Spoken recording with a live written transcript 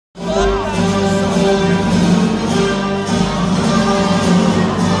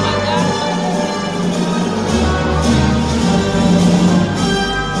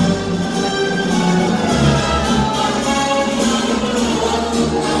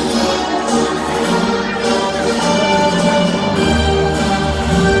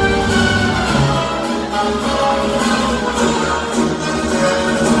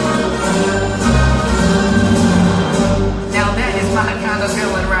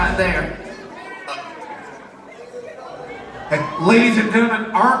right there. Ladies and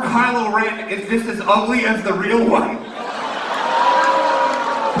gentlemen, our Kylo Ren is just as ugly as the real one.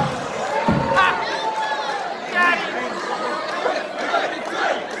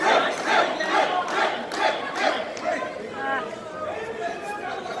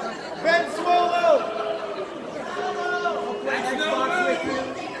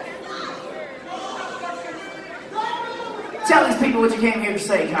 Tell these people what you came here to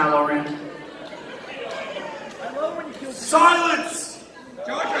say, Kylo Ren. Silence!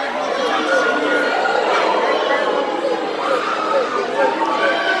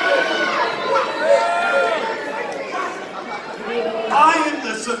 I am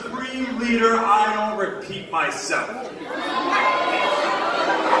the supreme leader. I don't repeat myself.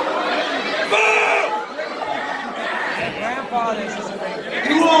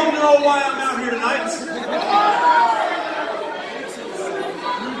 You all know why I'm out here tonight.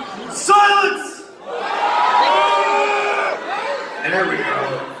 Silence! There we go.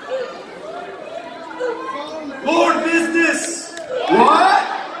 Lord Business! What?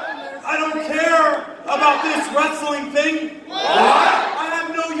 I don't care about this wrestling thing. What? I have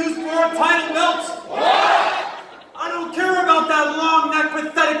no use for a title belt. What? I don't care about that long-necked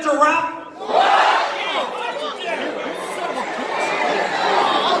pathetic giraffe. What?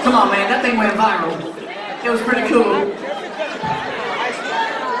 Come on, man, that thing went viral. It was pretty cool.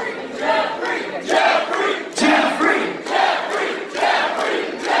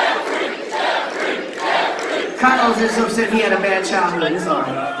 Kylo's just upset he had a bad childhood. It's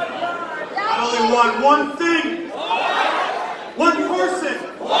alright. I only want one thing. What? One person.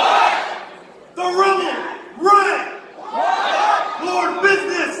 What? The Rebel Red. What? Lord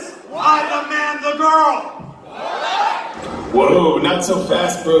Business. I demand the girl. What? Whoa, not so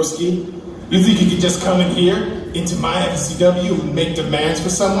fast, broski. You think you could just come in here, into my FSCW, and make demands for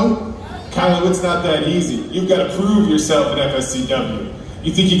someone? Kylo, it's not that easy. You've got to prove yourself in FSCW.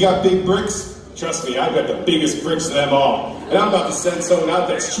 You think you got big bricks? Trust me, I've got the biggest bricks of them all. And I'm about to send someone out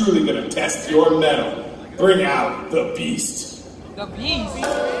that's truly going to test your mettle. Bring out the beast. The beast?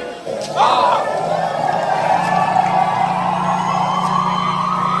 Oh.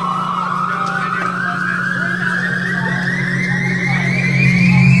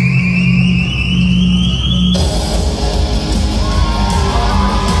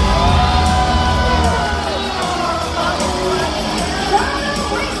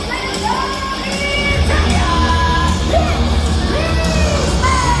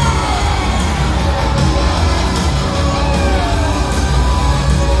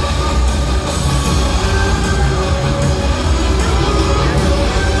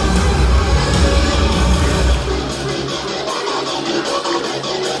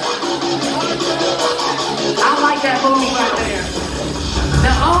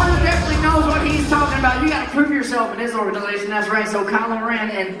 In his organization, that's right. So Kylo Ren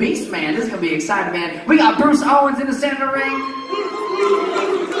and Beastman, this is gonna be exciting, man. We got Bruce Owens in the center of the ring.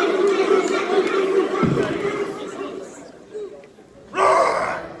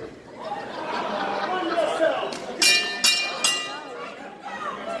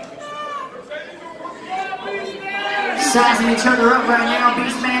 Sizing each other up right now.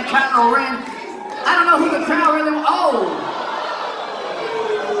 Beastman, Kylo Ren. I don't know who the crowd really. Oh,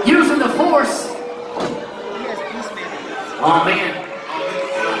 using the Force. Oh man.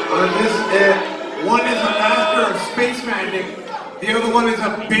 One is a master of space magic, the other one is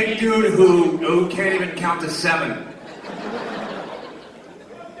a big dude who can't even count to 7.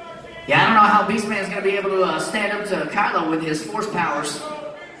 Yeah, I don't know how Beastman's gonna be able to stand up to Kylo with his force powers.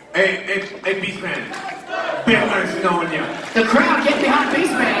 Hey, Beastman. Big nice knowing you. The crowd get behind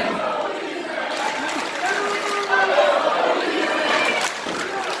Beastman.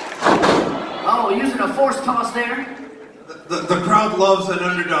 Oh, using a force toss there. The crowd loves an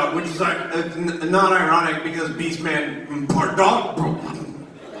underdog, which is not ironic because Beastman part dog.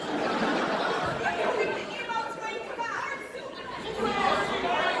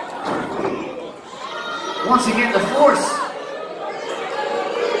 Once again, the Force.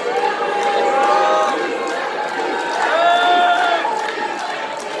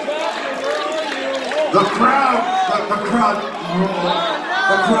 The crowd,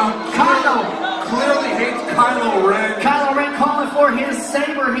 Kylo clearly hates Kylo Ren. Kylo Ren calling for his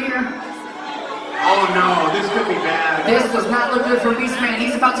saber here. Oh no, this could be bad. This does not look good for Beastman.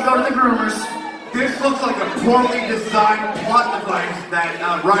 He's about to go to the groomers. This looks like a poorly designed plot device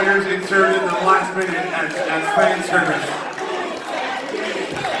that writers inserted in the last minute as fan service.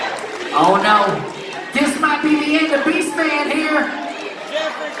 Oh no, this might be the end of Beastman here.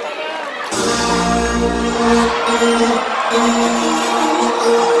 Jeffrey, come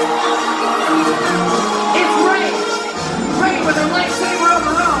out.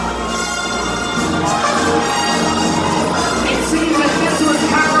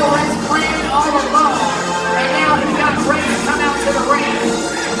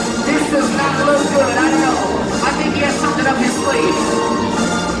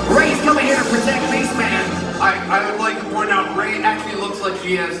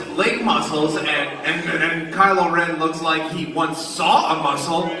 muscles, and Kylo Ren looks like he once saw a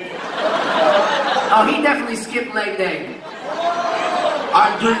muscle. Oh, he definitely skipped leg day.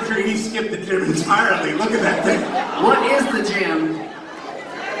 I'm pretty sure he skipped the gym entirely. Look at that thing. What is the gym?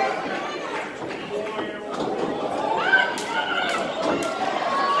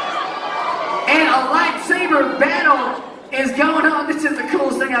 And a lightsaber battle is going on. This is the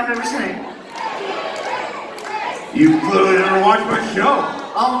coolest thing I've ever seen. You clearly never watched my show.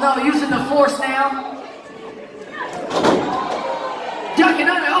 Oh no, using the Force now. Ducking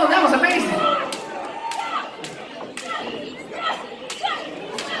under. Oh, that was amazing.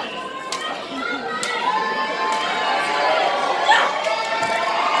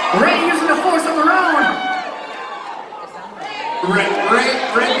 Ray using the Force on her own. Ray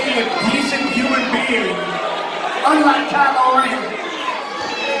being a decent human being. Unlike Kylo Ren.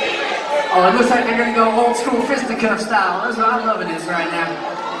 Oh, it looks like they're gonna go old school fisticuff style. That's what I'm loving this right now.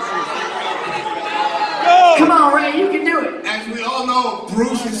 Go! Come on, Ray, you can do it. As we all know,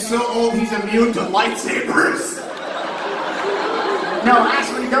 Bruce is so old he's immune to lightsabers. No,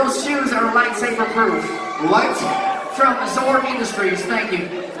 actually, those shoes are lightsaber proof. Lights? From Zorg Industries, thank you.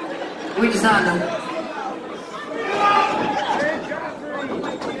 We designed them.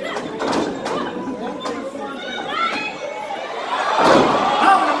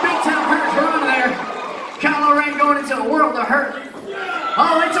 Into a world of hurt.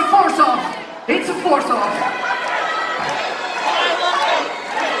 Oh, it's a force off. It's a force off.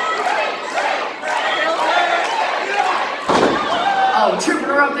 Oh, tripping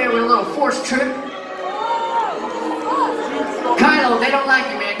her up there with a little force trip. Kylo, they don't like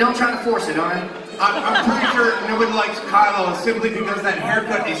you, man. Don't try to force it, alright? I'm pretty sure nobody likes Kylo simply because that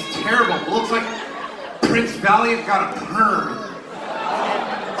haircut is terrible. It looks like Prince Valiant got a perm.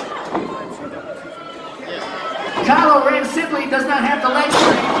 Kylo Ren simply does not have the leg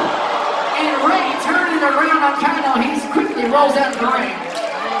strength. And Ray turning around on Kylo, he quickly rolls out of the ring.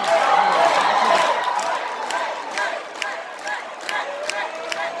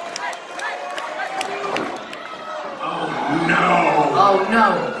 Oh no! Oh no.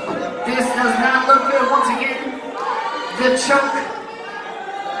 This does not look good once again. The choke.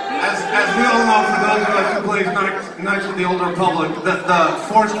 As we all know, for those of us who play Knights of the Old Republic, the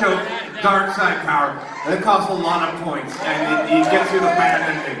Force choke, dark side power, it costs a lot of points, and it gets you the bad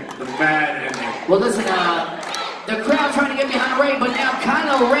ending. The bad ending. Well, listen, the crowd trying to get behind Ray, but now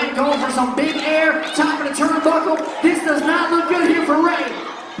Kylo Ren going for some big air, top of the turnbuckle. This does not look good here for Ray.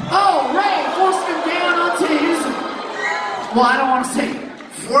 Oh, Ray forcing him down onto his, well, I don't want to say.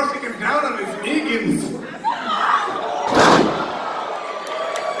 Forcing him down on his Negans.